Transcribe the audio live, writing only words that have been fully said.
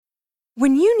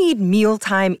When you need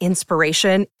mealtime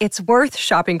inspiration, it's worth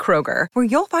shopping Kroger, where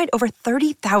you'll find over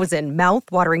 30,000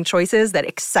 mouth-watering choices that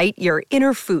excite your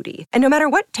inner foodie. And no matter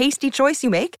what tasty choice you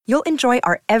make, you'll enjoy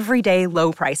our everyday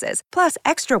low prices, plus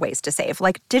extra ways to save,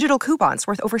 like digital coupons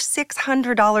worth over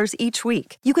 $600 each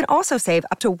week. You can also save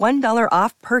up to $1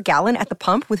 off per gallon at the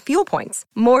pump with fuel points.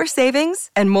 More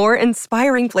savings and more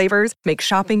inspiring flavors make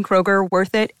shopping Kroger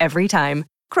worth it every time.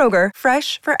 Kroger,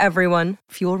 fresh for everyone.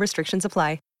 Fuel restrictions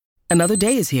apply. Another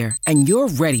day is here, and you're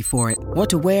ready for it. What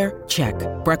to wear? Check.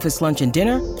 Breakfast, lunch, and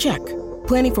dinner? Check.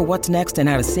 Planning for what's next and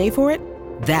how to save for it?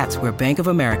 That's where Bank of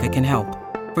America can help.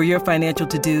 For your financial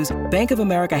to-dos, Bank of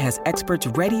America has experts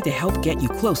ready to help get you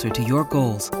closer to your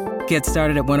goals. Get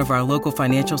started at one of our local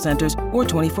financial centers or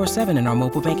 24/7 in our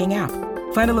mobile banking app.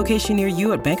 Find a location near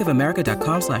you at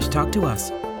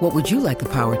bankofamerica.com/talktous. What would you like the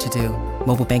power to do?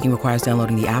 Mobile banking requires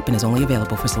downloading the app and is only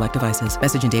available for select devices.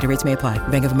 Message and data rates may apply.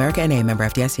 Bank of America N.A., member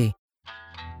FDIC.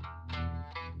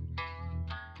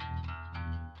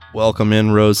 Welcome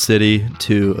in, Rose City,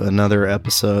 to another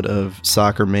episode of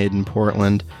Soccer Made in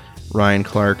Portland. Ryan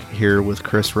Clark here with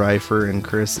Chris Reifer. And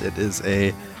Chris, it is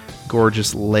a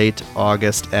gorgeous late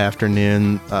August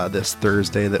afternoon this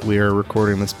Thursday that we are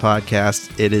recording this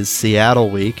podcast. It is Seattle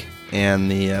week, and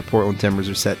the Portland Timbers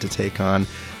are set to take on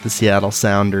the Seattle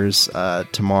Sounders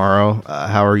tomorrow.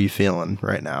 How are you feeling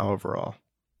right now overall?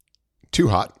 Too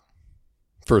hot,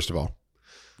 first of all.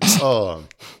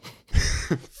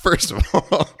 First of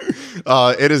all,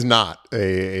 it is not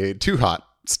a too hot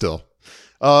still.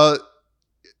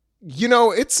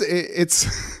 It's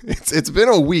been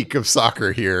a week of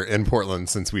soccer here in Portland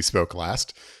since we spoke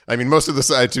last. I mean,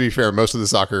 to be fair, most of the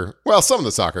soccer, well, some of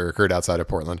the soccer occurred outside of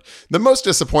Portland. The most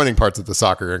disappointing parts of the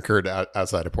soccer occurred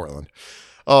outside of Portland.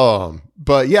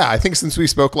 But yeah, I think since we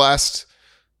spoke last,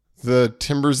 the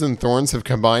Timbers and Thorns have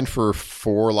combined for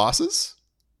 4 losses.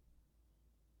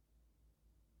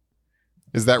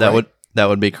 Is that right? That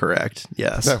would be correct.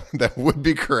 Yes. That would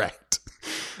be correct.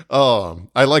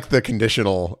 I like the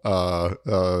conditional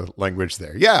language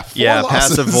there. Yeah. 4 losses.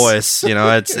 Passive voice. You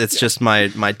know, it's just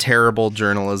my terrible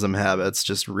journalism habits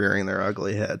just rearing their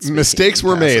ugly heads. Mistakes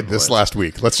were made this last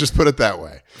week. Let's just put it that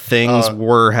way. Things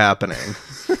were happening.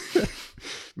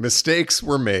 Mistakes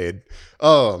were made.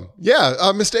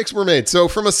 Mistakes were made. So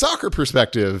from a soccer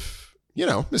perspective,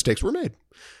 mistakes were made.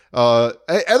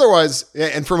 Otherwise,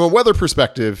 and from a weather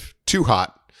perspective, too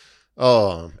hot.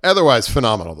 Otherwise,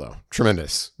 phenomenal though.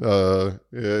 Tremendous.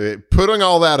 Putting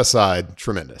all that aside,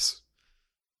 tremendous.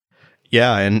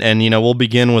 Yeah, and we'll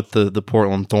begin with the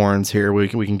Portland Thorns here. We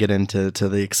can get into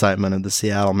the excitement of the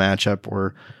Seattle matchup,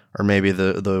 or maybe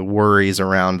the worries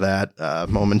around that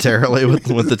momentarily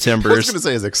with the Timbers. I was going to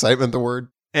say, is excitement the word?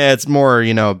 It's more,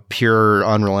 pure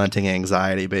unrelenting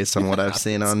anxiety based on what I've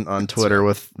seen on Twitter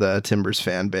with the Timbers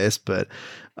fan base. But,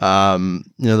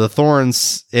 the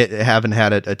Thorns haven't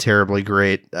had a terribly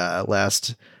great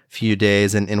last few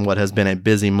days in what has been a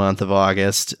busy month of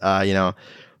August.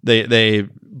 They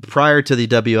prior to the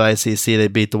WICC, they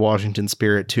beat the Washington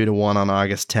Spirit 2-1 on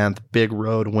August 10th. Big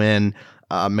road win,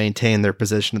 maintained their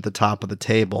position at the top of the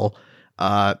table.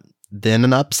 Then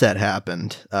an upset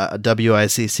happened. A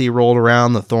WICC rolled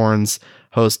around. The Thorns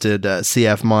hosted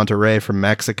CF Monterrey from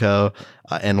Mexico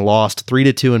and lost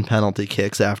 3-2 in penalty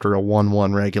kicks after a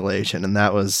 1-1 regulation. And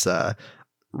that was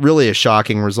really a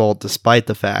shocking result, despite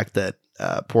the fact that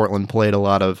Portland played a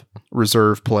lot of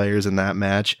reserve players in that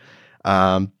match.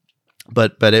 But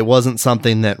it wasn't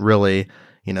something that really,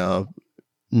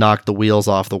 knocked the wheels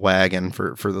off the wagon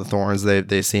for the Thorns.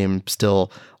 They seem still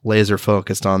laser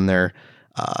focused on their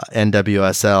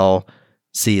NWSL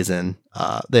season.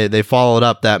 They followed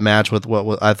up that match with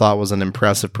what I thought was an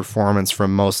impressive performance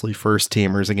from mostly first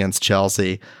teamers against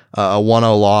Chelsea. A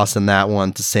 1-0 loss in that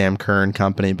one to Sam Kerr and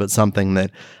company, but something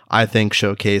that I think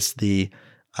showcased the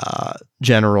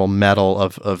general mettle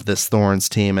of this Thorns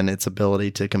team and its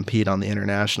ability to compete on the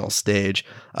international stage.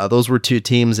 Those were 2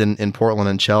 teams in Portland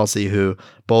and Chelsea who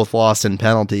both lost in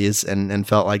penalties and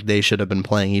felt like they should have been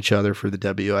playing each other for the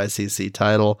WICC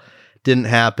title. Didn't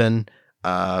happen.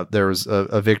 There was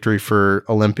a victory for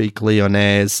Olympique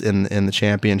Lyonnais in the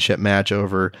championship match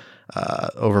over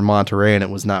Monterrey, and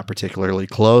it was not particularly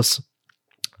close.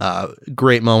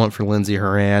 Great moment for Lindsey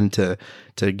Horan to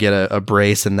get a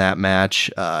brace in that match,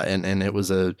 and it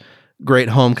was a great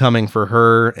homecoming for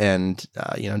her. And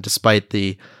despite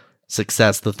the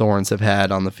success the Thorns have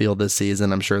had on the field this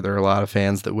season, I'm sure there are a lot of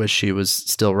fans that wish she was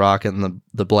still rocking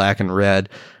the black and red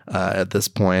at this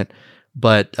point.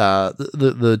 But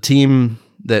the team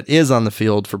that is on the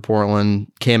field for Portland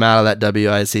came out of that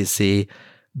WICC,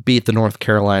 beat the North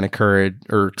Carolina Courage,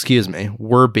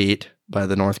 were beat by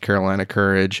the North Carolina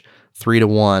Courage,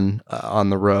 3-1 on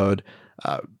the road.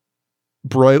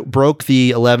 Broke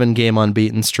the 11-game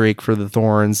unbeaten streak for the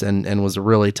Thorns and was a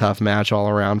really tough match all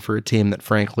around for a team that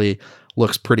frankly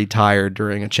looks pretty tired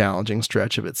during a challenging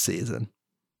stretch of its season.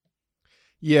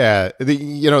 Yeah,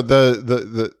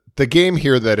 the game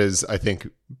here that is, I think,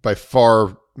 by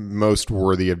far most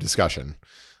worthy of discussion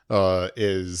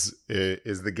is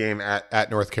the game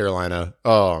at North Carolina.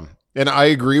 And I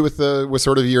agree with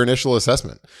sort of your initial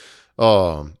assessment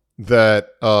that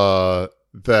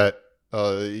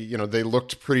they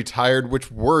looked pretty tired,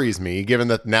 which worries me, given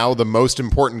that now the most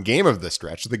important game of this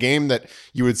stretch, the game that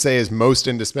you would say is most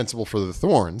indispensable for the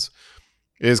Thorns,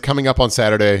 is coming up on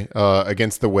Saturday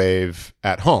against the Wave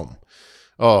at home.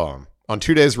 On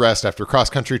 2 days rest after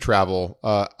cross-country travel.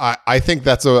 I think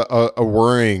that's a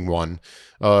worrying one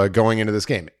going into this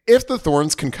game. If the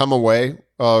Thorns can come away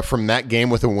from that game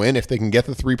with a win, if they can get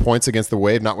the 3 points against the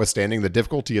Wave, notwithstanding the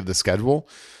difficulty of the schedule,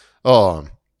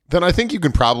 then I think you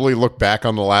can probably look back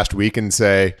on the last week and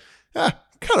say, kind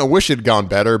of wish it had gone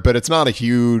better, but it's not a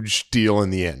huge deal in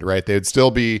the end, right? They'd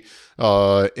still be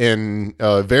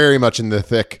very much in the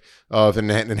thick of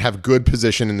and have good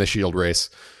position in the Shield race.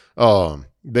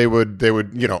 They would,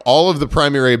 all of the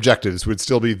primary objectives would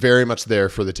still be very much there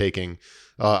for the taking.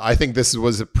 I think this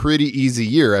was a pretty easy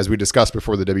year, as we discussed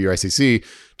before the WICC,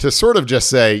 to sort of just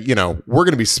say, we're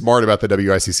going to be smart about the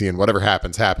WICC and whatever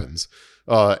happens, happens.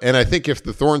 And I think if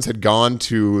the Thorns had gone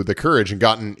to the Courage and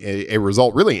gotten a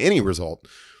result, really any result,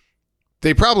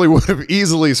 they probably would have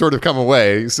easily sort of come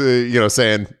away,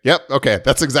 saying, yep, okay,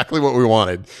 that's exactly what we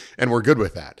wanted, and we're good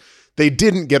with that. They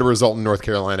didn't get a result in North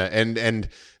Carolina, and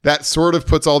that sort of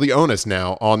puts all the onus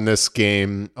now on this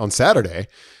game on Saturday.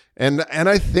 And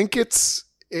I think it's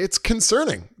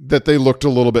concerning that they looked a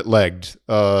little bit legged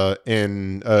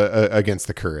against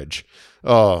the Courage.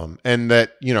 And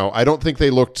that, I don't think they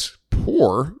looked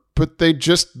poor, but they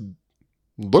just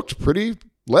looked pretty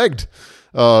legged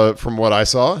from what I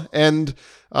saw. And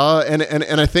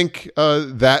I think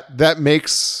that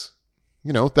makes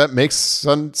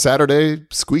Saturday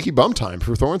squeaky bum time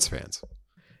for Thorns fans.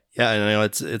 Yeah,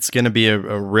 it's going to be a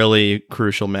really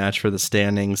crucial match for the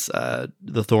standings.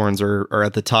 The Thorns are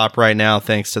at the top right now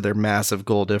thanks to their massive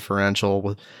goal differential.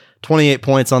 With 28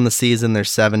 points on the season, they're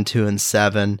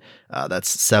 7-2-7.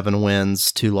 That's 7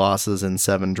 wins, 2 losses, and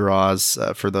 7 draws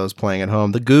for those playing at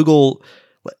home. The Google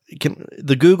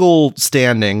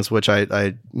standings, which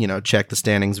I check the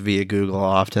standings via Google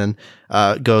often,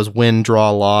 goes win,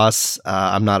 draw, loss.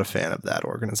 I'm not a fan of that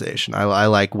organization. I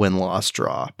like win, loss,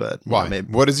 draw. But why?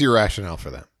 What is your rationale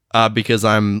for that? Because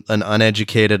I'm an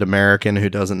uneducated American who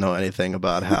doesn't know anything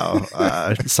about how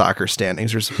soccer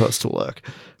standings are supposed to look.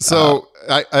 So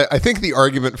I think the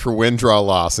argument for win, draw,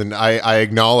 loss, and I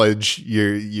acknowledge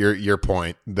your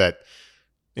point that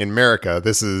in America,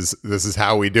 this is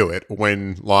how we do it: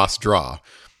 win, loss, draw.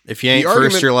 If you ain't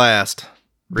first, you're last.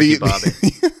 Ricky Bobby.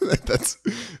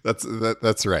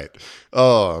 That's right.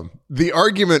 The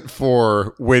argument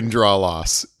for win, draw,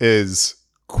 loss is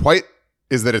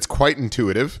that it's quite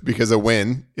intuitive, because a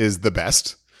win is the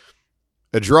best,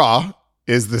 a draw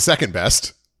is the second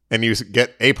best, and you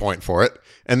get a point for it,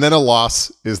 and then a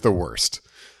loss is the worst.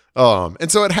 And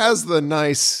so it has the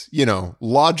nice,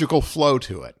 logical flow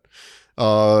to it.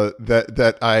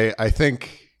 That I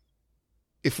think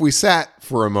if we sat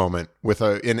for a moment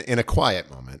in a quiet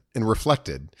moment and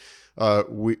reflected,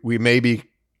 we may be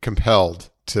compelled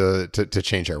to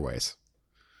change our ways.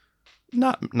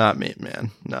 Not me,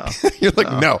 man. No. You're like,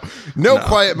 no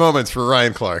quiet moments for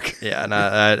Ryan Clark. Yeah, no,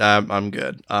 I'm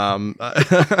good.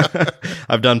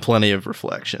 I've done plenty of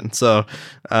reflection. So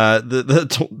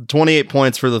the 28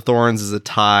 points for the Thorns is a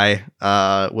tie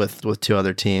with 2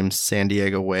 other teams, San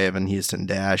Diego Wave and Houston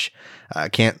Dash.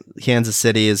 Kansas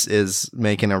City is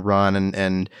making a run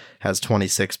and has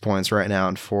 26 points right now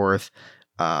in 4th.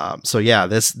 So yeah,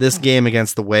 this game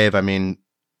against the Wave, I mean,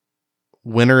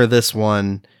 winner of this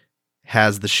one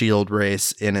has the Shield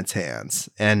race in its hands,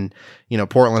 and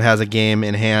Portland has a game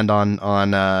in hand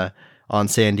on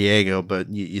San Diego, but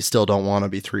you still don't want to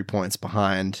be 3 points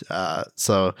behind.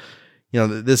 So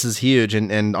this is huge,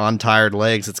 and on tired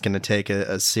legs, it's going to take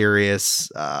a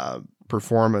serious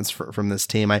performance from this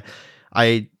team.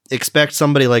 I expect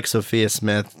somebody like Sophia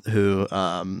Smith, who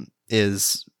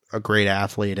is a great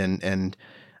athlete, and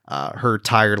her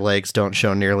tired legs don't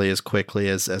show nearly as quickly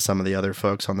as some of the other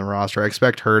folks on the roster. I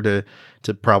expect her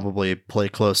to probably play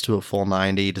close to a full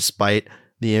 90, despite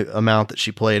the amount that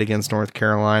she played against North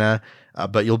Carolina.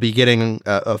 But you'll be getting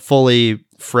a fully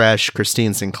fresh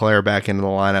Christine Sinclair back into the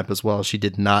lineup as well. She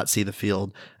did not see the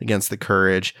field against the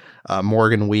Courage.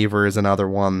 Morgan Weaver is another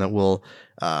one that will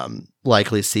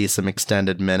likely see some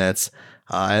extended minutes.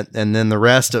 And then the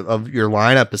rest of your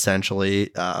lineup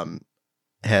essentially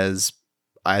has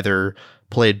either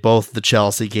played both the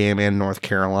Chelsea game and North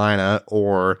Carolina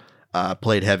or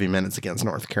played heavy minutes against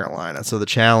North Carolina. So the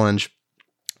challenge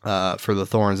for the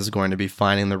Thorns is going to be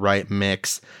finding the right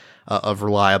mix of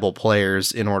reliable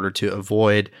players in order to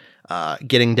avoid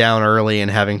getting down early and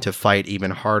having to fight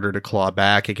even harder to claw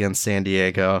back against San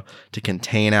Diego, to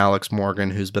contain Alex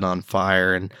Morgan, who's been on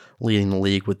fire and leading the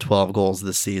league with 12 goals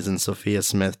this season. Sophia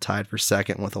Smith tied for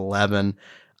second with 11.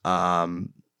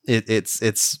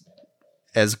 It's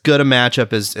as good a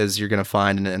matchup as you're going to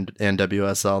find in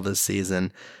NWSL this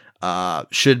season.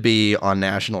 Should be on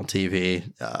national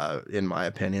TV, in my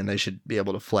opinion. They should be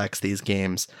able to flex these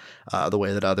games the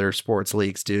way that other sports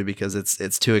leagues do, because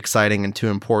it's too exciting and too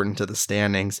important to the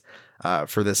standings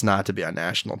for this not to be on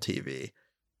national TV.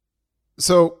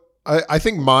 So I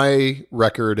think my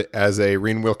record as a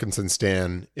Reen Wilkinson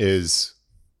stan is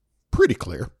pretty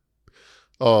clear.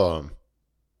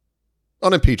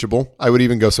 Unimpeachable, I would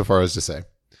even go so far as to say.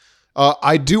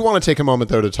 I do want to take a moment,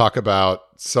 though, to talk about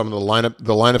some of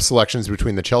the lineup selections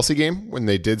between the Chelsea game, when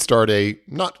they did start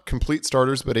not complete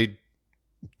starters, but a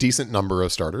decent number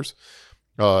of starters.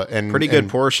 And pretty good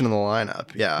portion of the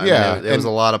lineup. Yeah. I mean, there was a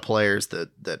lot of players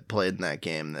that played in that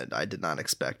game that I did not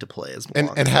expect to play as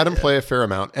long. And had them play a fair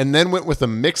amount. And then went with a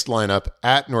mixed lineup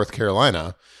at North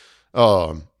Carolina,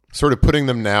 sort of putting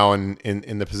them now in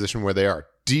the position where they are.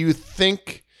 Do you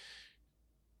think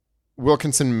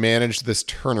Wilkinson managed this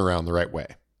turnaround the right way?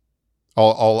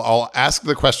 I'll ask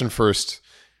the question first,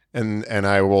 and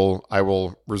I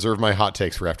will reserve my hot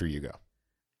takes for after you go.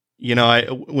 You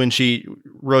know, when she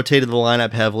rotated the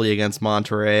lineup heavily against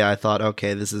Monterrey, I thought,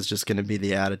 okay, this is just going to be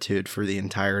the attitude for the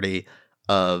entirety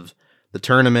of the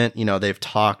tournament. You know, they've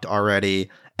talked already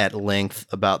at length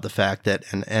about the fact that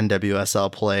an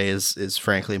NWSL play is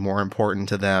frankly more important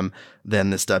to them than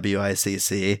this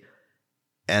WICC.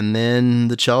 And then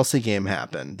the Chelsea game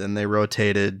happened, and they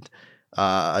rotated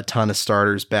a ton of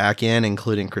starters back in,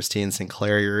 including Christine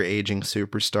Sinclair, your aging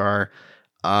superstar.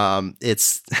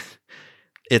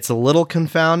 It's a little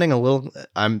confounding.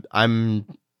 I'm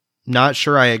not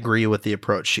sure I agree with the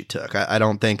approach she took. I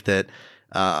don't think that,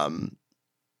 I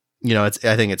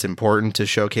think it's important to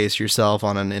showcase yourself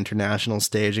on an international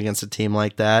stage against a team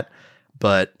like that.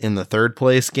 But in the third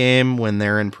place game, when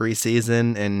they're in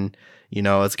preseason and,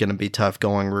 it's going to be tough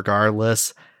going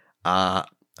regardless,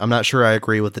 I'm not sure I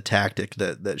agree with the tactic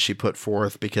that she put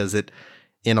forth, because it,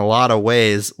 in a lot of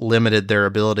ways, limited their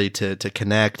ability to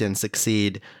connect and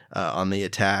succeed on the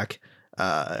attack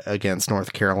against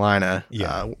North Carolina.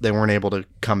 Yeah. They weren't able to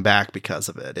come back because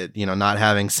of it. Not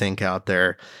having Sink out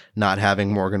there, not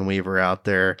having Morgan Weaver out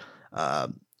there,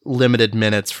 limited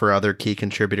minutes for other key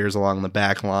contributors along the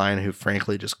back line who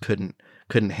frankly just couldn't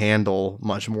handle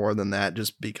much more than that,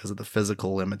 just because of the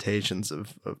physical limitations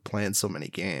of playing so many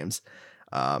games.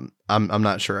 I'm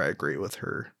not sure I agree with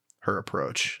her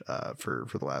approach for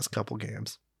the last couple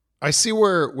games. I see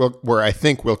where I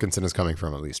think Wilkinson is coming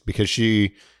from, at least, because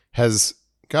she has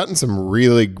gotten some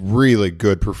really, really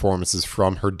good performances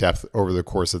from her depth over the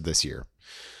course of this year.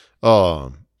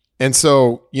 And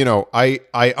so,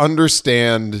 I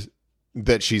understand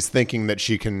that she's thinking that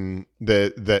she can,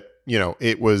 that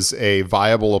it was a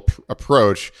viable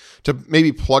approach to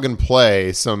maybe plug and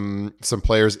play some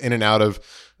players in and out of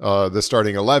the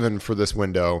starting 11 for this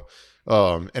window,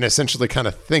 and essentially kind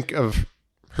of think of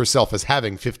herself as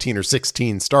having 15 or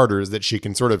 16 starters that she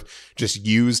can sort of just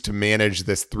use to manage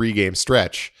this 3-game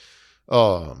stretch.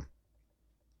 I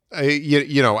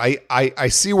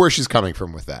see where she's coming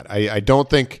from with that. I don't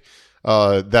think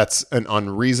that's an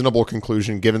unreasonable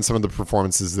conclusion, given some of the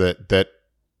performances that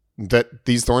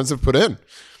these Thorns have put in,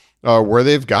 where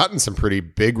they've gotten some pretty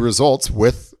big results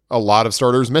with a lot of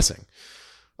starters missing.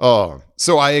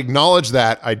 So I acknowledge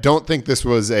that. I don't think this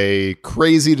was a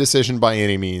crazy decision by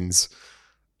any means,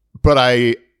 but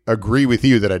I agree with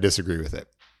you that I disagree with it.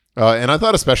 And I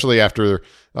thought, especially after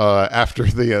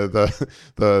the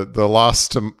loss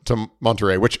to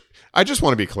Monterrey, which I just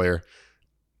want to be clear,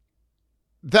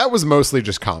 that was mostly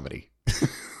just comedy.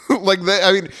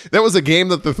 That was a game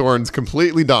that the Thorns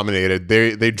completely dominated.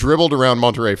 They dribbled around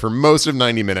Monterrey for most of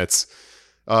 90 minutes.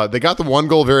 They got the one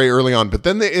goal very early on, but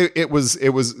then it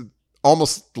was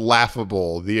almost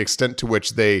laughable the extent to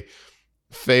which they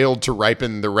failed to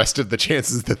ripen the rest of the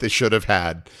chances that they should have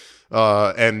had,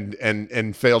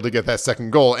 and failed to get that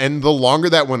second goal. And the longer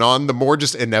that went on, the more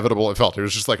just inevitable it felt. It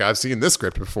was just like, I've seen this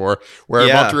script before, where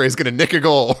Monterrey is going to nick a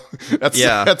goal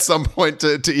at some point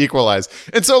to equalize.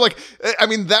 And so,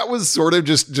 that was sort of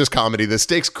just comedy. The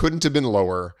stakes couldn't have been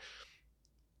lower.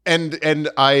 And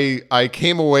I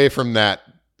came away from that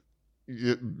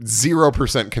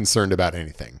 0% concerned about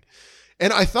anything.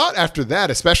 And I thought after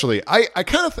that, especially, I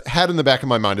kind of had in the back of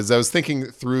my mind as I was thinking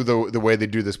through the way they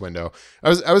do this window,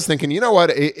 I was thinking, you know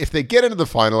what, if they get into the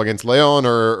final against Leon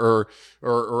or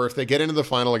if they get into the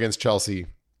final against Chelsea,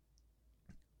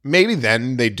 maybe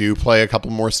then they do play a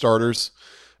couple more starters.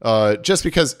 Just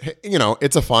because, you know,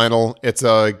 it's a final, it's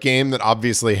a game that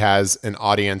obviously has an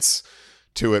audience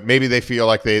to it. Maybe they feel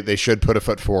like they should put a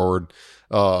foot forward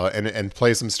and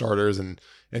play some starters and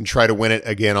try to win it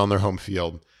again on their home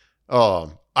field.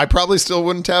 I probably still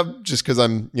wouldn't have, just because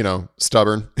I'm, you know,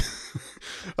 stubborn.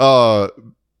 But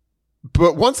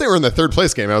once they were in the third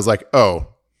place game, I was like,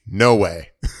 oh, no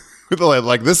way.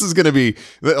 Like, this is going to be,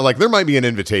 like, there might be an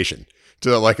invitation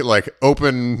to like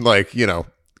open, like, you know,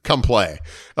 come play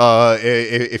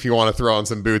if you want to throw on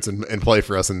some boots and play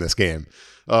for us in this game.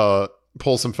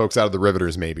 Pull some folks out of the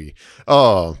Riveters, maybe.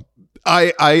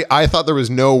 I thought there was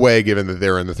no way, given that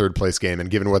they were in the third place game and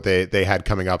given what they had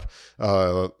coming up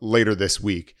later this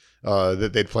week,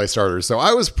 that they'd play starters. So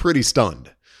I was pretty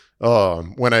stunned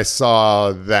when I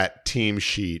saw that team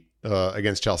sheet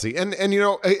against Chelsea. And you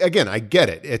know, again, I get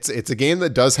it. It's a game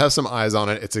that does have some eyes on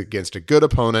it. It's against a good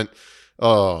opponent.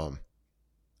 All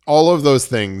of those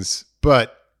things,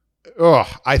 but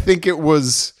I think it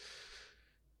was.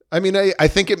 I mean, I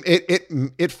think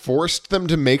it forced them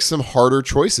to make some harder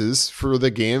choices for the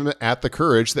game at the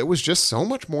Courage that was just so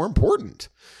much more important.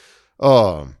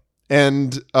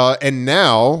 And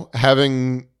now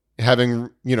having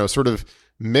you know, sort of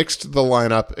mixed the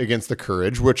lineup against the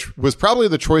Courage, which was probably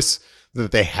the choice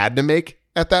that they had to make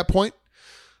at that point.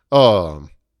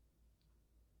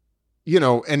 You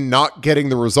know, and not getting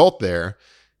the result there.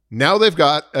 Now they've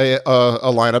got a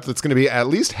lineup that's going to be at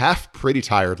least half pretty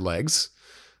tired legs.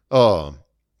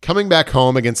 Coming back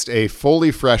home against a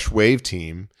fully fresh Wave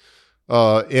team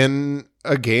in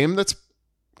a game that's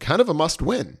kind of a must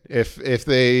win if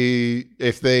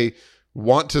they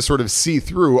want to sort of see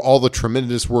through all the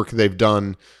tremendous work they've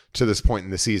done to this point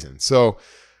in the season. So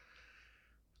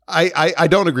I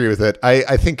don't agree with it.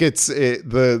 I think it's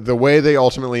the way they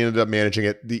ultimately ended up managing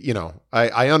it. You know,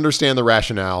 I understand the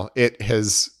rationale. It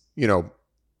has, you know,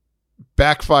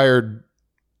 backfired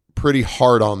pretty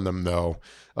hard on them though.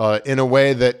 In a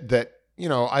way that you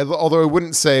know, although I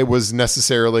wouldn't say was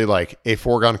necessarily like a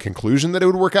foregone conclusion that it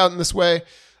would work out in this way,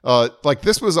 like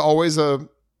this was always an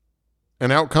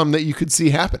outcome that you could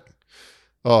see happen,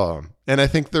 and I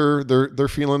think they're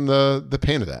feeling the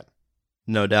pain of that.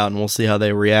 No doubt, and we'll see how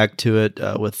they react to it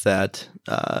with that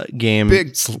game.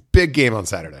 Big game on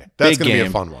Saturday. That's going to be a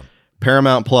fun one.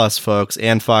 Paramount Plus, folks,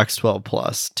 and Fox 12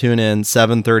 Plus. Tune in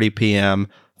 7:30 p.m.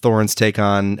 Thorns take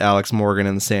on Alex Morgan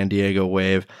and the San Diego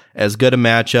Wave. As good a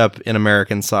matchup in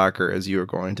American soccer as you are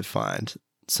going to find.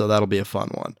 So that'll be a fun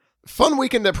one. Fun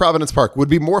weekend at Providence Park. Would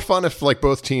be more fun if like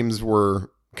both teams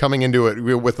were coming into it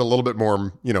with a little bit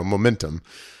more, you know, momentum.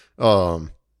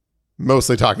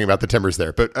 Mostly talking about the Timbers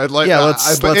there, but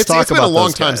let's talk it's about been a long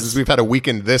those time guys. since we've had a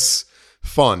weekend this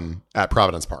fun at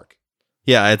Providence Park.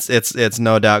 Yeah, it's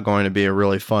no doubt going to be a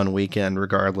really fun weekend,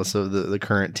 regardless of the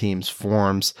current team's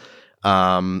forms.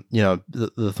 You know,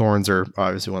 the Thorns are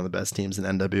obviously one of the best teams in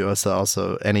NWSL,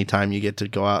 so anytime you get to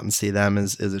go out and see them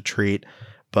is a treat.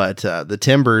 But the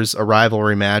Timbers, a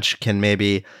rivalry match, can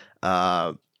maybe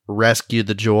rescue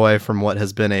the joy from what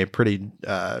has been a pretty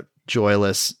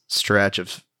joyless stretch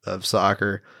of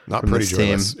soccer. Not pretty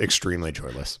joyless, extremely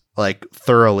joyless. Like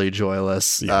thoroughly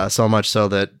joyless. Yeah. So much so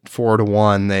that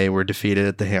 4-1 they were defeated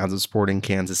at the hands of Sporting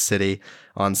Kansas City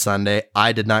on Sunday.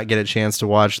 I did not get a chance to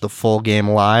watch the full game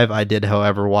live. I did,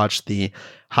 however, watch the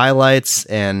highlights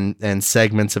and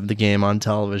segments of the game on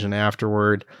television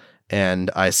afterward. And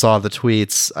I saw the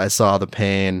tweets. I saw the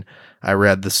pain. I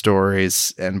read the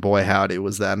stories, and boy, howdy,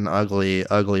 was that an ugly,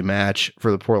 ugly match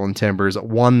for the Portland Timbers.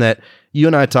 One that you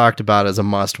and I talked about as a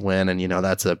must win. And, you know,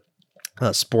 that's a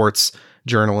sports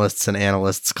journalists and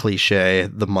analysts cliche,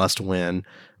 the must win.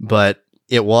 But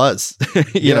it was,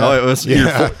 you know, it was,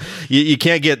 you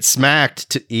can't get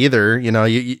smacked to either. You know,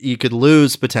 you could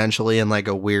lose potentially in like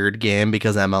a weird game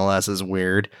because MLS is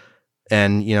weird.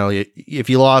 And, you know, if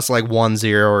you lost like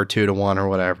 1-0 or 2-1 or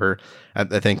whatever,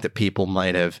 I think that people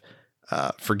might have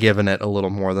forgiven it a little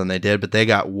more than they did, but they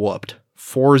got whooped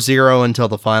 4-0 until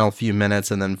the final few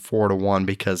minutes, and then 4-1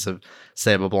 because of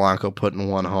Seba Blanco putting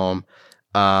one home.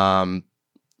 3-1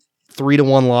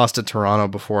 loss to Toronto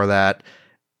before that.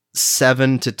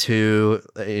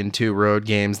 7-2 in 2 road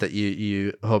games that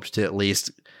you hoped to at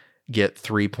least get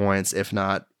 3 points, if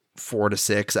not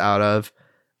 4-6 out of.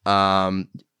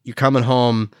 You're coming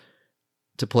home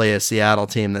to play a Seattle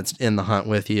team that's in the hunt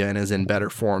with you and is in better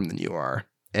form than you are.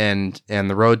 And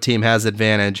the road team has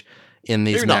advantage in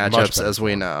these matchups, as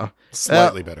we know.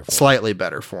 Slightly better form. Slightly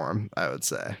better form, I would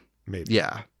say. Maybe.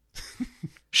 Yeah.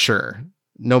 Sure.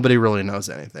 Nobody really knows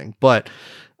anything. But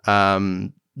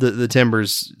the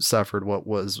Timbers suffered what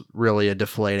was really a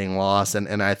deflating loss.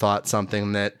 And I thought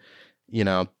something that,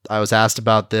 I was asked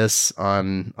about this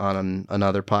on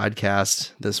another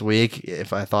podcast this week,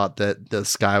 if I thought that the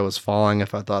sky was falling,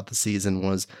 if I thought the season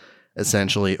was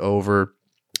essentially over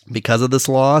because of this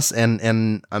loss,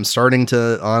 and I'm starting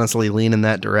to honestly lean in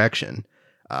that direction.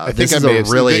 I think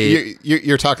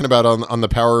you're talking about on the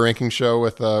power ranking show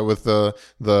with the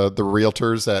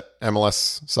realtors at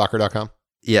MLSsoccer.com.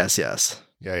 Yes.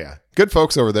 Yeah. Good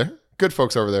folks over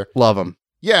there. Love them.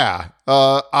 Yeah.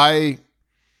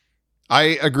 I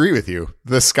agree with you.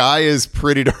 The sky is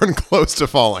pretty darn close to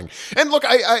falling. And look,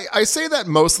 I say that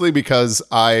mostly because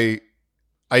I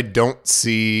don't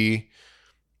see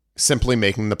simply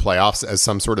making the playoffs as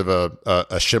some sort of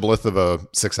a shibboleth of a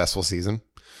successful season.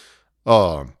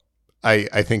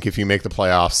 I think if you make the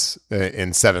playoffs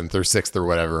in 7th or 6th or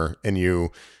whatever, and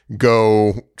you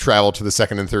go travel to the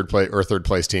second and third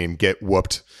place team, get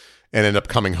whooped, and end up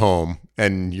coming home,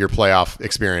 and your playoff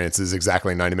experience is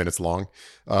exactly 90 minutes long.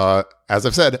 As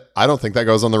I've said, I don't think that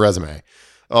goes on the resume.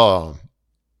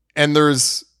 And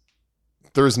there's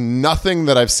nothing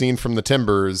that I've seen from the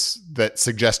Timbers that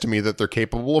suggests to me that they're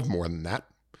capable of more than that.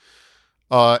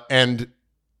 And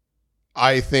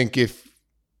I think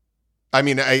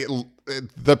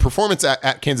the performance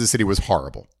at Kansas City was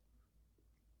horrible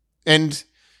and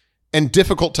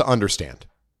difficult to understand,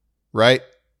 right?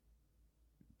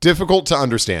 Difficult to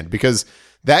understand because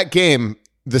that game,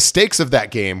 the stakes of that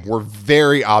game were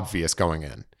very obvious going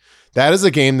in. That is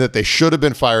a game that they should have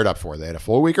been fired up for. They had a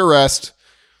full week of rest.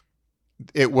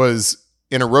 It was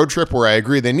in a road trip where I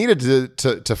agree they needed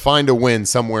to find a win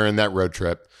somewhere in that road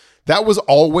trip. That was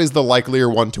always the likelier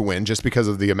one to win just because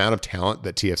of the amount of talent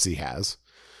that TFC has.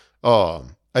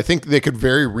 I think they could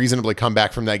very reasonably come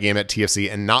back from that game at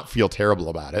TFC and not feel terrible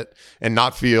about it and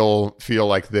not feel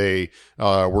like they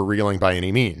were reeling by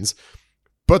any means.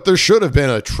 But there should have been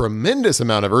a tremendous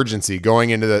amount of urgency going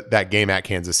into that game at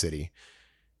Kansas City.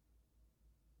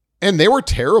 And they were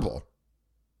terrible.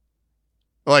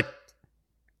 Like,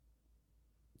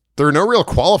 there are no real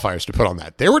qualifiers to put on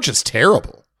that. They were just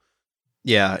terrible.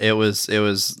 Yeah, it was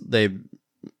they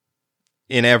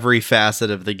in every facet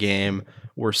of the game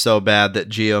were so bad that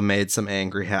Gio made some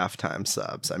angry halftime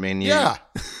subs. I mean, yeah.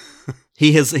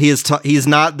 He's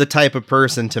not the type of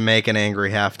person to make an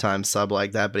angry halftime sub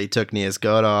like that, but he took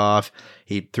Niasgoda off.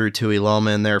 He threw Tui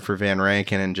Loma in there for Van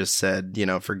Rankin and just said,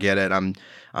 forget it.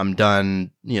 I'm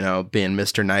done, being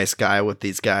Mr. Nice Guy with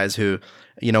these guys who,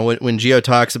 when Gio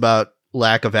talks about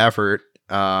lack of effort,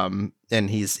 and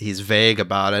he's vague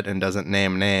about it and doesn't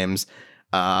name names.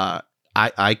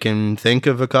 I can think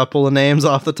of a couple of names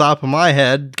off the top of my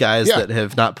head, guys that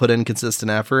have not put in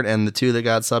consistent effort, and the two that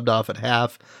got subbed off at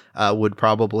half would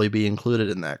probably be included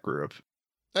in that group.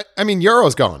 I mean,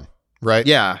 Euro's gone, right?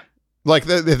 Yeah. Like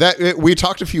that we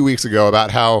talked a few weeks ago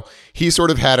about how he sort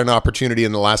of had an opportunity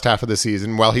in the last half of the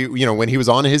season while he, when he was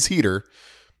on his heater,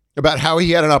 about how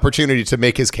he had an opportunity to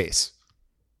make his case.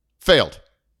 Failed.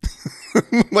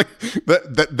 Like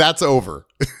that's over.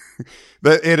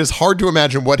 It is hard to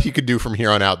imagine what he could do from here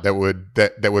on out that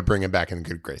would bring him back in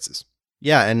good graces.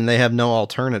 Yeah, and they have no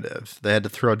alternative. They had to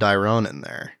throw Dyrone in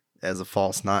there as a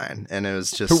false 9, and it was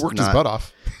just who worked his butt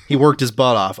off. He worked his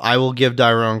butt off. I will give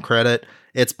Dyrone credit.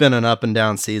 It's been an up and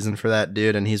down season for that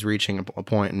dude, and he's reaching a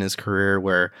point in his career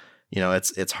where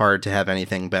it's hard to have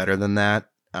anything better than that.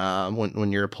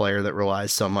 When you're a player that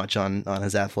relies so much on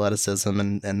his athleticism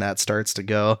and that starts to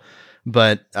go.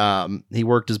 But he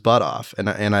worked his butt off, and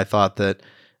I thought that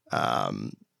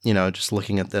just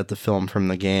looking at the film from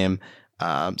the game,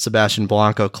 Sebastian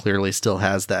Blanco clearly still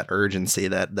has that urgency,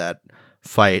 that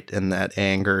fight, and that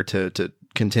anger to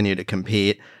continue to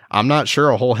compete. I'm not sure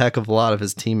a whole heck of a lot of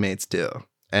his teammates do,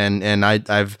 and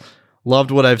I've loved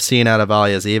what I've seen out of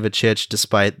Alija Ivacic,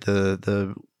 despite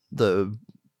the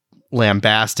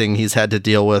lambasting he's had to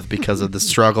deal with because of the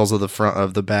struggles of the front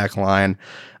of the back line.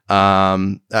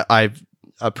 I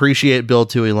appreciate Bill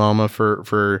Tui Loma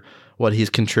for what he's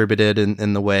contributed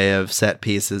in the way of set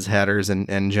pieces, headers,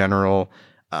 and general,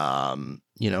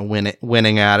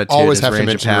 winning attitude. Always have to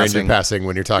mention range of passing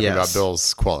when you're talking about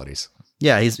Bill's qualities.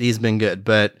 Yeah, he's been good,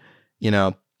 but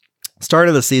start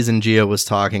of the season, Gio was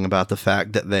talking about the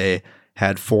fact that they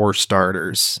had 4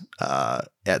 starters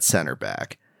at center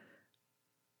back.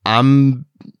 I'm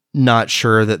not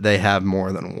sure that they have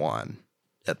more than one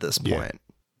at this point.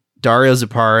 Dario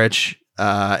Zaparic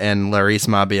and Larisse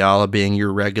Mabiala being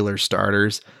your regular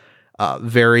starters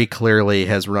very clearly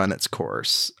has run its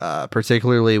course,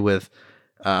 particularly with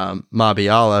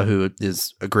Mabiala, who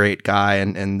is a great guy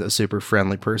and a super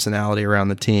friendly personality around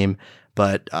the team.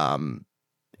 But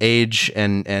age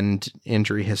and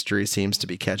injury history seems to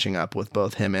be catching up with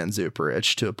both him and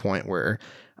Zuparic to a point where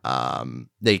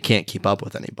they can't keep up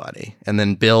with anybody. And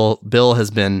then Bill has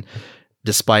been,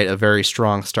 despite a very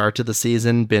strong start to the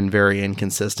season, been very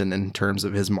inconsistent in terms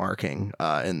of his marking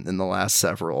in the last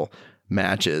several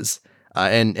matches.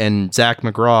 And Zach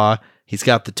McGraw, he's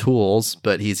got the tools,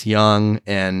 but he's young,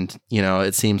 and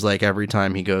it seems like every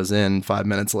time he goes in, 5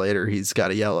 minutes later, he's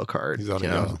got a yellow card. He's on a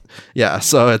yellow. Yeah,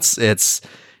 so it's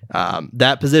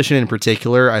that position in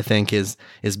particular, I think, is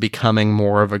becoming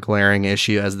more of a glaring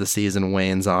issue as the season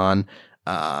wanes on.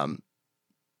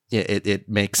 It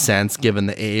makes sense given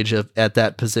the age at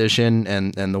that position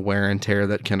and the wear and tear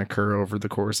that can occur over the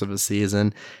course of a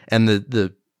season, and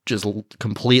the just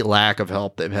complete lack of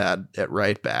help they've had at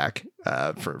right back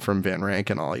from Van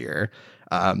Rankin all year.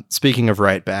 Speaking of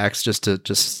right backs, just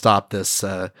to stop this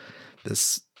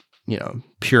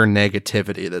pure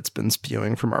negativity that's been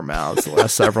spewing from our mouths the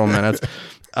last several minutes.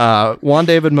 Juan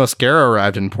David Mosquera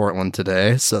arrived in Portland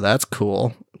today, so that's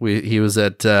cool. He was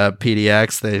at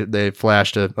PDX. They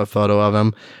flashed a photo of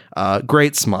him.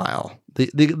 Great smile.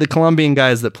 The Colombian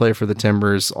guys that play for the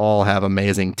Timbers all have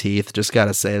amazing teeth. Just got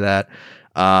to say that.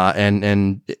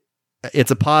 And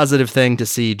it's a positive thing to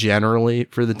see generally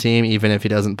for the team, even if he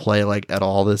doesn't play like at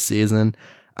all this season.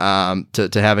 To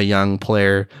have a young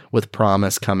player with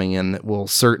promise coming in that will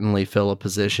certainly fill a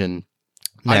position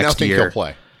next year. I now think he'll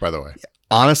play, by the way.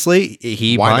 Honestly,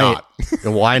 Why not?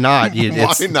 Why not?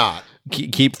 Why not?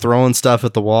 Keep throwing stuff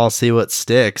at the wall, see what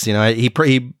sticks. He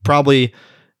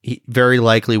very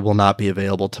likely will not be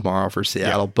available tomorrow for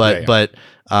Seattle, but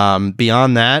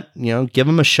beyond that, give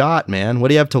him a shot, man. What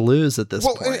do you have to lose at this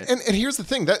point? And here's the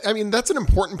thing, that's an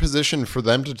important position for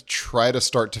them to try to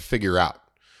start to figure out.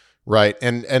 Right.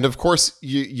 And of course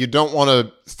you don't want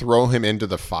to throw him into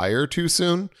the fire too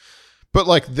soon,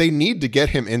 but they need to get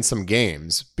him in some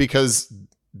games because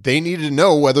they need to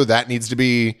know whether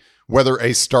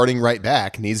a starting right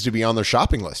back needs to be on their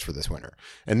shopping list for this winter.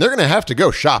 And they're going to have to go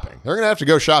shopping. They're going to have to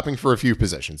go shopping for a few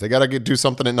positions. They got to do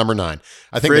something at number 9.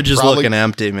 I think Fridge is looking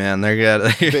empty, man. They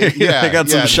got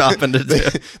some shopping to do.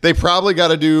 They probably got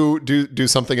to do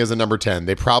something as a number 10.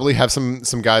 They probably have some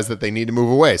guys that they need to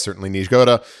move away. Certainly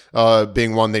Nijgoda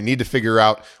being one. They need to figure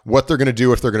out what they're going to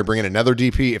do if they're going to bring in another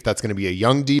DP. If that's going to be a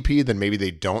young DP, then maybe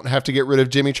they don't have to get rid of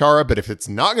Jimmy Chara. But if it's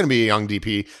not going to be a young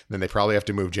DP, then they probably have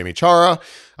to move Jimmy Chara.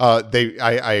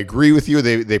 I agree with you.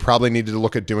 They probably needed to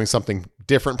look at doing something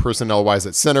different personnel wise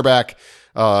at center back.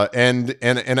 And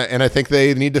I think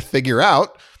they need to figure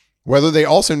out whether they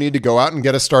also need to go out and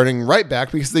get a starting right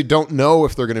back because they don't know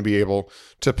if they're going to be able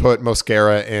to put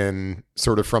Mosquera in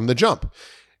sort of from the jump.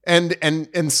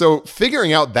 And so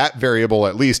figuring out that variable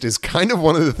at least is kind of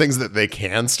one of the things that they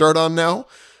can start on now.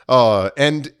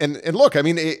 And look, I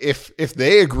mean, if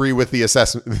they agree with the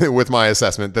assessment, with my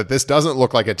assessment that this doesn't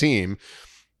look like a team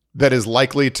that is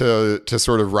likely to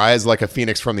sort of rise like a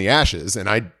phoenix from the ashes, and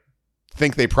I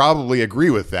think they probably agree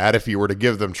with that if you were to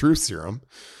give them truth serum.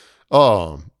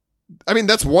 I mean,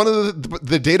 that's one of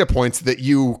the data points that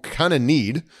you kind of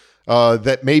need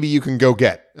that maybe you can go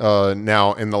get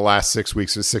now in the last 6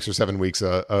 weeks or 6 or 7 weeks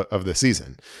of the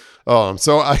season.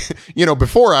 So I,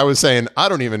 before I was saying, I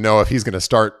don't even know if he's going to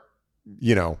start,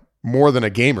 more than a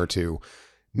game or two.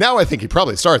 Now I think he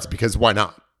probably starts because why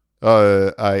not?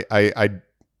 I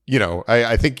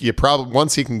think you probably,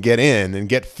 once he can get in and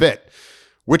get fit,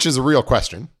 which is a real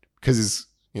question because he's,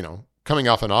 coming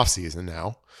off an off season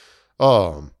now.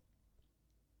 Or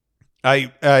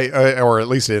at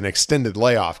least an extended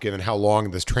layoff, given how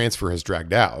long this transfer has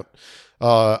dragged out.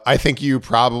 I think you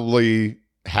probably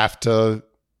have to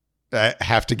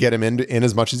get him in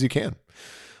as much as you can.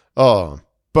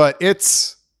 But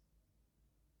it's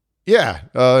not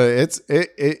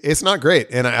great.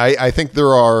 And I think there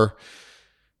are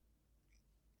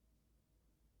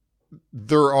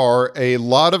a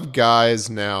lot of guys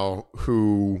now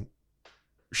who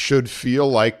should feel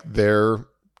like they're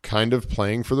kind of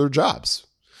playing for their jobs.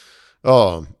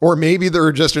 Or maybe there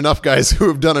are just enough guys who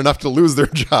have done enough to lose their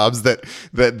jobs that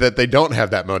they don't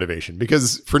have that motivation.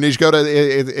 Because for Nijgoda,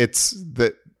 it's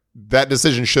that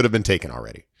decision should have been taken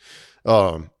already.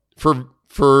 For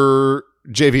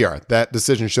JVR, that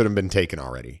decision should have been taken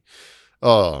already.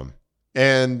 I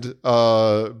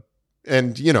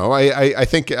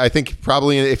think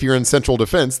probably if you're in central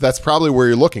defense, that's probably where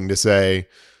you're looking to say,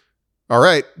 all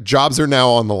right, jobs are now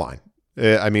on the line.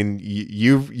 I mean,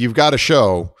 you've got to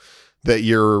show that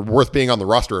you're worth being on the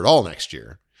roster at all next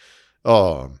year.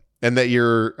 And that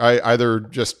you're either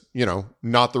just,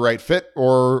 not the right fit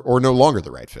or no longer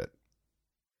the right fit.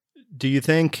 Do you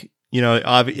think,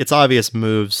 it's obvious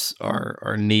moves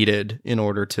are needed in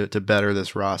order to better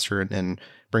this roster and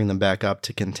bring them back up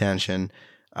to contention?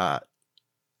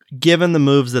 Given the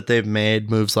moves that they've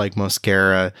made, moves like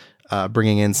Mosquera,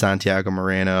 bringing in Santiago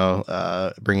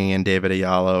Moreno, bringing in David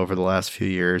Ayala over the last few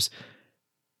years,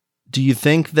 do you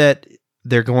think that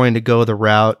they're going to go the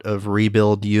route of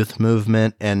rebuild youth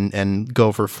movement and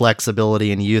go for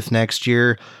flexibility in youth next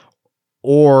year?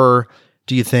 Or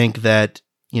do you think that,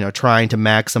 trying to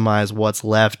maximize what's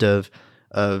left of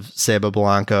Seba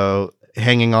Blanco,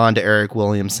 hanging on to Eric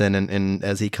Williamson and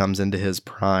as he comes into his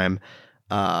prime,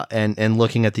 and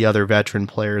looking at the other veteran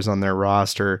players on their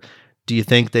roster, do you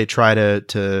think they try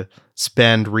to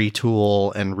spend,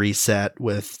 retool, and reset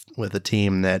with a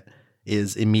team that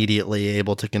is immediately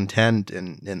able to contend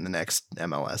in the next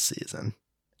MLS season?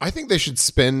 I think they should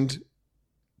spend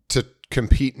to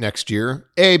compete next year.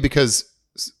 Because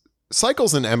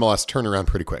cycles in MLS turn around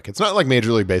pretty quick. It's not like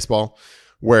Major League Baseball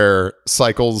where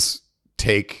cycles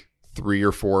take 3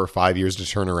 or 4 or 5 years to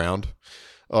turn around.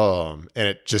 And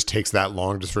it just takes that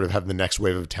long to sort of have the next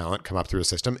wave of talent come up through a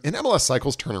system. In MLS,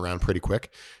 cycles turn around pretty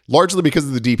quick, largely because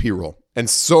of the DP rule. And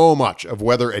so much of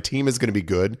whether a team is going to be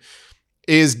good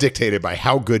is dictated by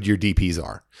how good your DPs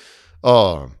are.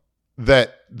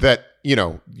 That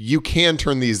you can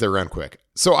turn these around quick.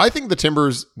 So I think the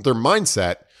Timbers, their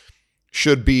mindset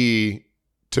should be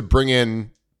to bring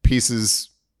in pieces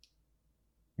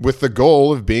with the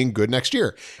goal of being good next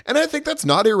year. And I think that's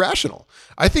not irrational.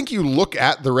 I think you look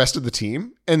at the rest of the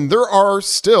team, and there are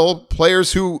still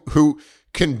players who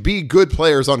can be good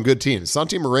players on good teams.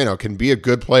 Santi Moreno can be a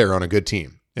good player on a good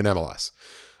team in MLS.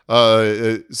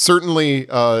 Certainly,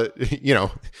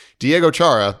 Diego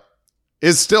Chara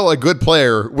is still a good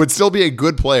player, would still be a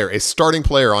good player, a starting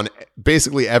player on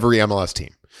basically every MLS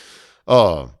team.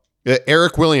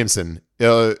 Eric Williamson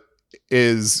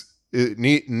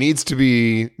needs to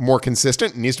be more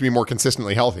consistent, needs to be more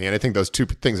consistently healthy. And I think those two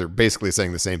things are basically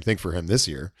saying the same thing for him this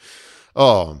year.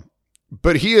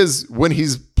 But he is, when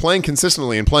he's playing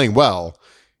consistently and playing well,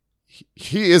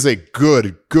 he is a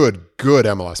good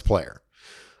MLS player.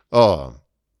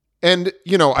 And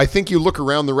I think you look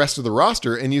around the rest of the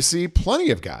roster and you see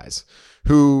plenty of guys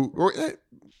I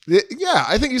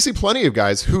think you see plenty of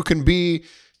guys who can be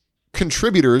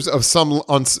contributors of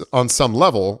on some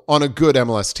level on a good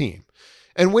MLS team.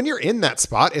 And when you're in that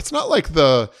spot, it's not like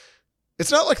the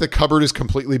cupboard is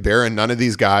completely bare and none of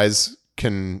these guys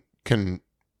can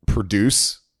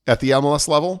produce at the MLS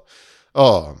level.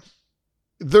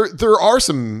 There are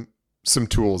some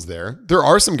tools there. There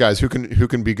are some guys who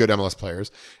can be good MLS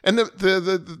players. And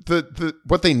the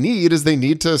what they need is they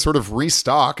need to sort of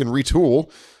restock and retool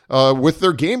with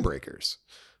their game breakers.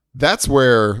 That's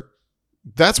where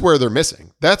they're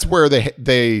missing. That's where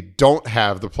they don't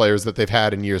have the players that they've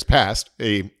had in years past,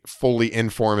 a fully in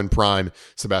form and prime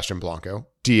Sebastian Blanco,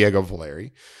 Diego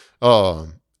Valeri,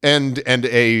 and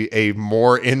a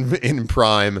more in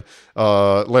prime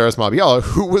Larrys Mabiala,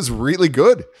 who was really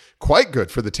good, quite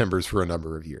good for the Timbers for a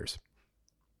number of years.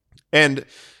 And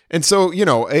so,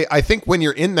 I think when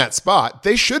you're in that spot,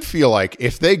 they should feel like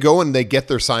if they go and they get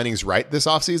their signings right this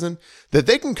offseason, that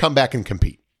they can come back and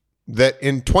compete. That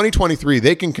in 2023,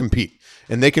 they can compete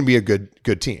and they can be a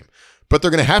good team. But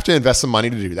they're going to have to invest some money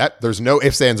to do that. There's no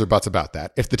ifs, ands, or buts about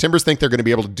that. If the Timbers think they're going to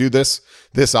be able to do this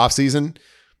offseason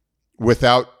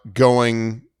without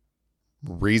going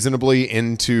reasonably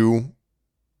into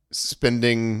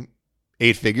spending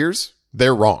 8 figures,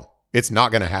 they're wrong. It's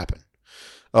not going to happen.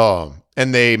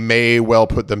 And they may well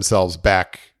put themselves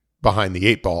back behind the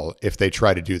 8 ball if they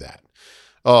try to do that.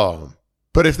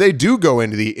 But if they do go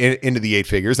into the 8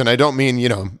 figures, and I don't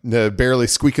mean, barely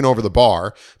squeaking over the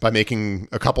bar by making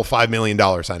a couple $5 million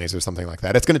signings or something like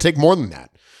that. It's going to take more than that.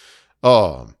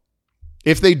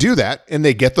 If they do that and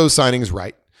they get those signings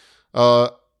right, I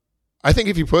think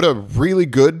if you put a really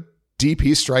good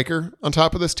DP striker on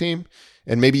top of this team,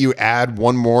 and maybe you add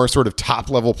one more sort of top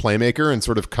level playmaker and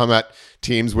sort of come at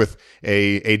teams with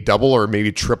a double or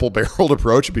maybe triple barreled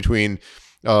approach between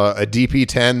a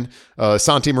DP10,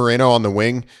 Santi Moreno on the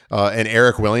wing, and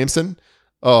Eric Williamson,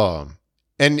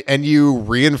 and you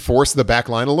reinforce the back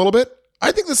line a little bit,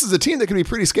 I think this is a team that can be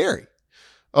pretty scary.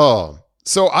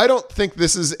 So I don't think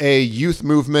this is a youth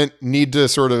movement, need to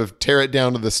sort of tear it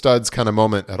down to the studs kind of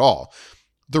moment at all.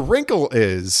 The wrinkle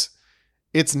is,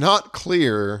 it's not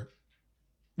clear.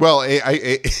 Well,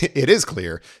 it is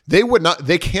clear.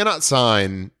 They cannot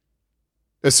sign,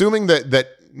 assuming that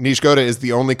Nishikota is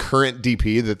the only current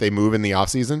DP that they move in the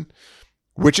offseason,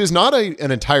 which is not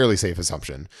an entirely safe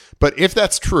assumption. But if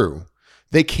that's true,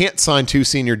 they can't sign 2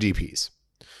 senior DPs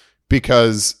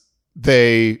because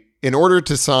in order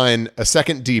to sign a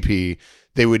second DP,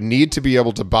 they would need to be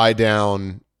able to buy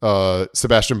down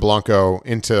Sebastian Blanco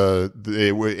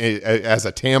as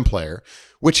a TAM player,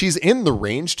 which he's in the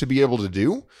range to be able to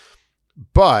do.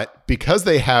 But because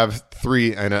they have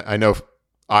 3, and I know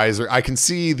I can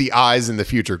see the eyes in the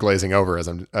future glazing over as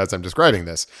I'm describing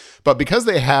this. But because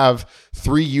they have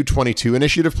 3 U22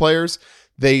 initiative players,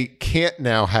 they can't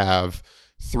now have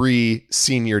 3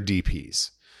 senior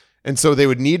DPs. And so they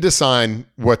would need to sign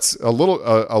what's a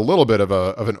little bit of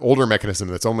an older mechanism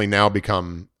that's only now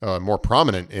become more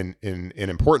prominent in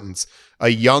importance, a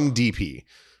young DP,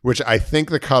 which I think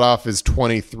the cutoff is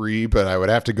 23, but I would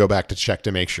have to go back to check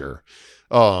to make sure.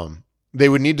 They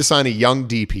would need to sign a young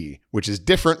DP, which is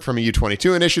different from a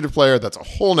U22 initiative player. That's a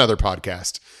whole nother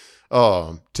podcast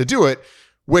to do it,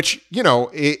 which, you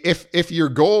know, if your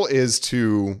goal is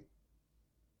to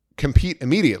compete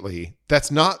immediately,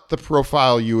 that's not the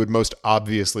profile you would most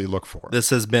obviously look for. This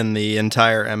has been the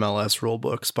entire MLS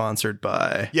rulebook sponsored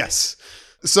by. Yes.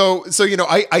 So you know,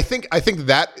 I think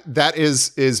that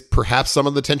is perhaps some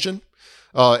of the tension.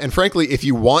 And frankly, if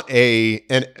you want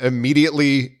an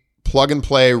immediately plug and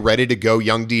play, ready to go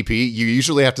young DP, you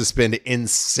usually have to spend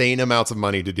insane amounts of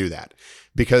money to do that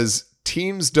because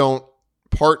teams don't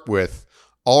part with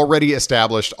already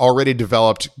established, already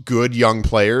developed good young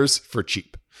players for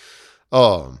cheap.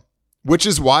 Which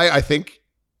is why I think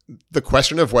the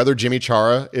question of whether Jimmy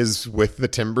Chara is with the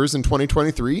Timbers in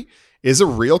 2023 is a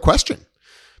real question.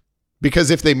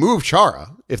 Because if they move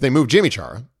Jimmy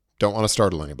Chara, don't want to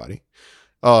startle anybody,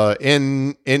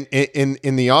 in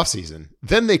the offseason,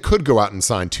 then they could go out and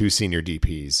sign 2 senior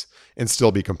DPs and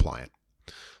still be compliant.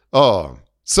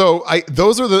 So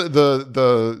those are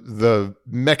the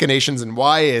machinations and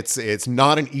why it's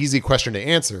not an easy question to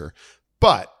answer.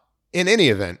 But in any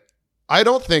event, I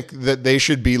don't think that they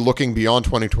should be looking beyond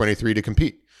 2023 to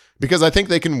compete because I think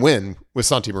they can win with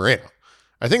Santi Moreno.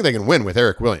 I think they can win with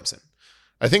Eric Williamson.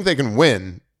 I think they can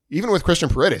win even with Christian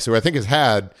Paredes, who I think has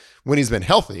had, when he's been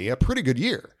healthy, a pretty good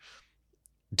year.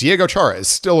 Diego Chara is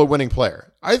still a winning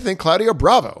player. I think Claudio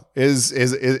Bravo is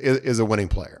a winning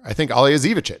player. I think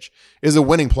Alija Zivicic is a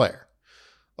winning player.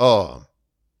 So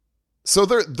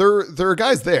there are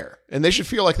guys there, and they should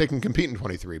feel like they can compete in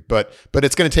 23. But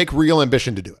it's going to take real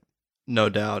ambition to do it. No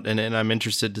doubt, and I'm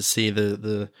interested to see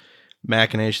the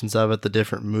machinations of it, the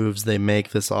different moves they make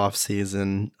this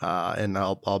offseason, and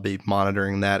I'll be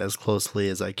monitoring that as closely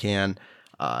as I can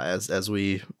as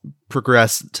we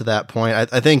progress to that point.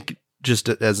 I think just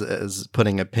as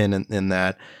putting a pin in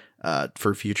that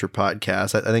for future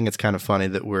podcasts, I think it's kind of funny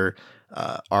that we're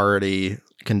already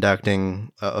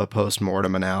conducting a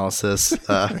post-mortem analysis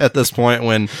at this point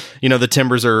when, you know, the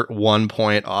Timbers are 1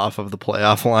 point off of the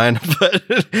playoff line, but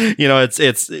you know,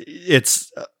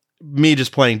 it's me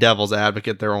just playing devil's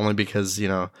advocate there only because, you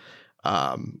know,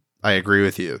 I agree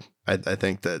with you. I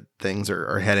think that things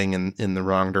are heading in the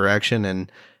wrong direction,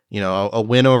 and, you know, a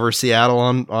win over Seattle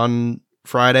on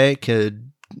Friday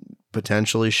could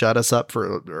potentially shut us up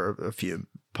for a few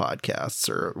podcasts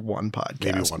or one podcast,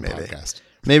 maybe one podcast.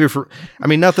 Maybe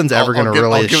nothing's ever going to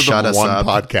really shut us up.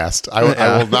 One podcast.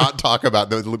 I will not talk about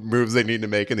the moves they need to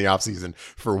make in the offseason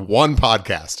for one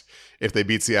podcast if they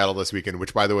beat Seattle this weekend,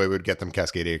 which, by the way, would get them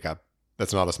Cascadia Cup.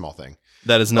 That's not a small thing.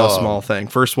 That is no small thing.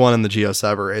 First one in the Gio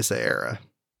Savarese era.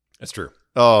 That's true.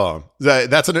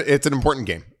 It's an important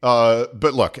game.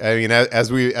 But look, I mean,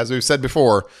 as we've said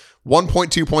before,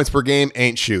 1.2 points per game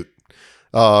ain't shoot.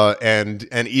 And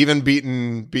even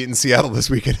beating Seattle this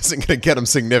weekend isn't going to get them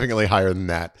significantly higher than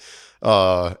that.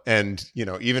 And, you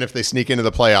know, even if they sneak into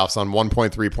the playoffs on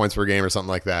 1.3 points per game or something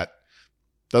like that,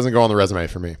 doesn't go on the resume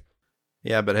for me.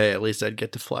 Yeah, but hey, at least I'd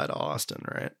get to fly to Austin,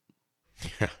 right?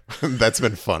 Yeah, that's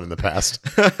been fun in the past.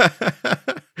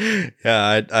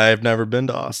 Yeah, I've never been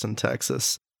to Austin,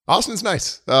 Texas. Austin's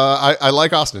nice. I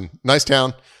like Austin. Nice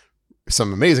town.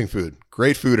 Some amazing food.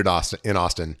 Great food in Austin.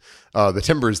 The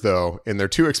Timbers, though, in their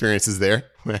 2 experiences there,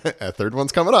 a third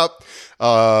one's coming up,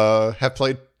 have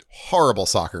played horrible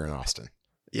soccer in Austin.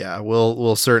 Yeah,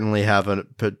 we'll certainly have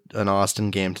an Austin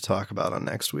game to talk about on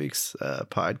next week's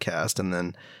podcast, and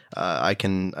then I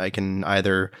can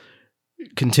either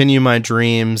continue my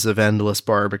dreams of endless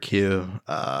barbecue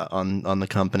on the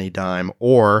company dime,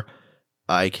 or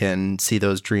I can see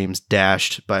those dreams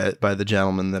dashed by the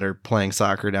gentlemen that are playing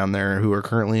soccer down there who are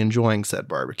currently enjoying said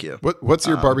barbecue. What's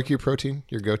your barbecue protein?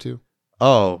 Your go-to?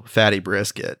 Oh, fatty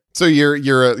brisket. So you're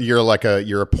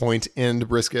a point end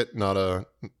brisket, not a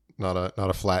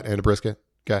flat end brisket.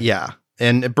 Okay. Yeah.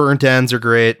 And burnt ends are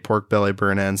great. Pork belly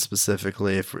burnt ends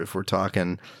specifically if we're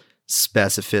talking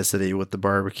specificity with the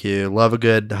barbecue. Love a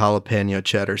good jalapeno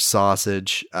cheddar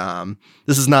sausage.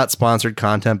 This is not sponsored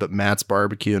content, but Matt's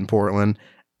Barbecue in Portland,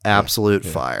 absolute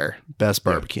fire. Best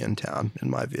barbecue in town, in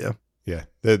my view. Yeah.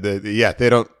 They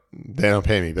don't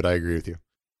pay me, but I agree with you.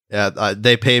 Yeah,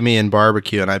 they pay me in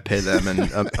barbecue, and I pay them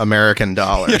in American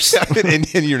dollars.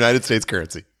 in United States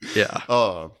currency. Yeah.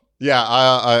 Oh, yeah.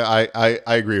 I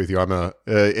agree with you.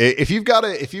 If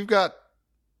you've got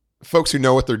folks who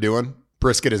know what they're doing,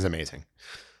 brisket is amazing.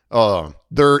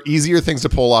 There are easier things to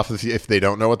pull off if they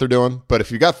don't know what they're doing, but if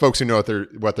you got folks who know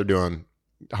what they're doing,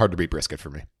 hard to beat brisket for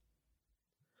me.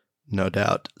 No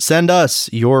doubt. Send us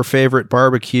your favorite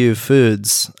barbecue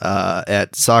foods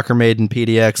at Soccer Maiden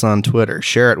PDX on Twitter.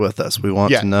 Share it with us. We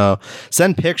want to know.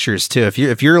 Send pictures too.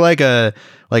 If you're like a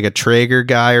Traeger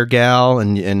guy or gal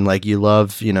and like you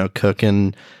love,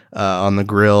 cooking on the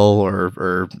grill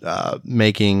or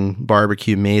making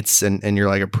barbecue meats and you're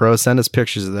like a pro, send us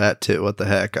pictures of that too. What the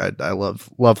heck? I love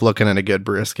looking at a good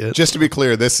brisket. Just to be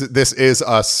clear, this is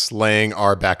us laying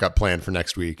our backup plan for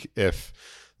next week. If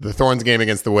the Thorns game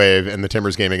against the Wave and the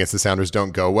Timbers game against the Sounders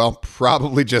don't go well,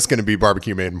 probably just going to be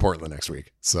barbecue made in Portland next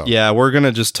week. So yeah, we're going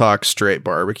to just talk straight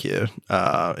barbecue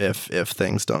if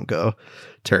things don't go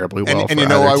terribly well. And you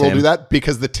know why we'll do that?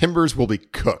 Because the Timbers will be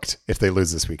cooked if they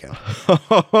lose this weekend.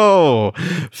 Oh,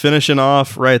 finishing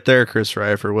off right there, Chris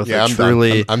Reifer with a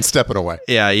truly. I'm stepping away.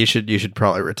 Yeah, you should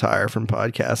probably retire from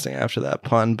podcasting after that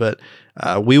pun, but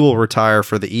we will retire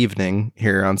for the evening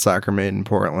here on Soccer Maiden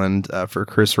Portland. For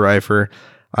Chris Reifer,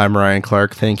 I'm Ryan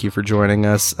Clark. Thank you for joining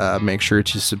us. Make sure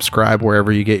to subscribe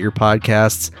wherever you get your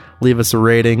podcasts. Leave us a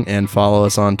rating and follow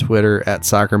us on Twitter at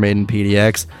Soccer Maiden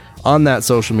PDX. On that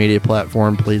social media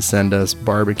platform, please send us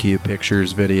barbecue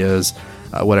pictures, videos,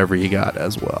 whatever you got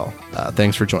as well.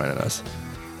 Thanks for joining us.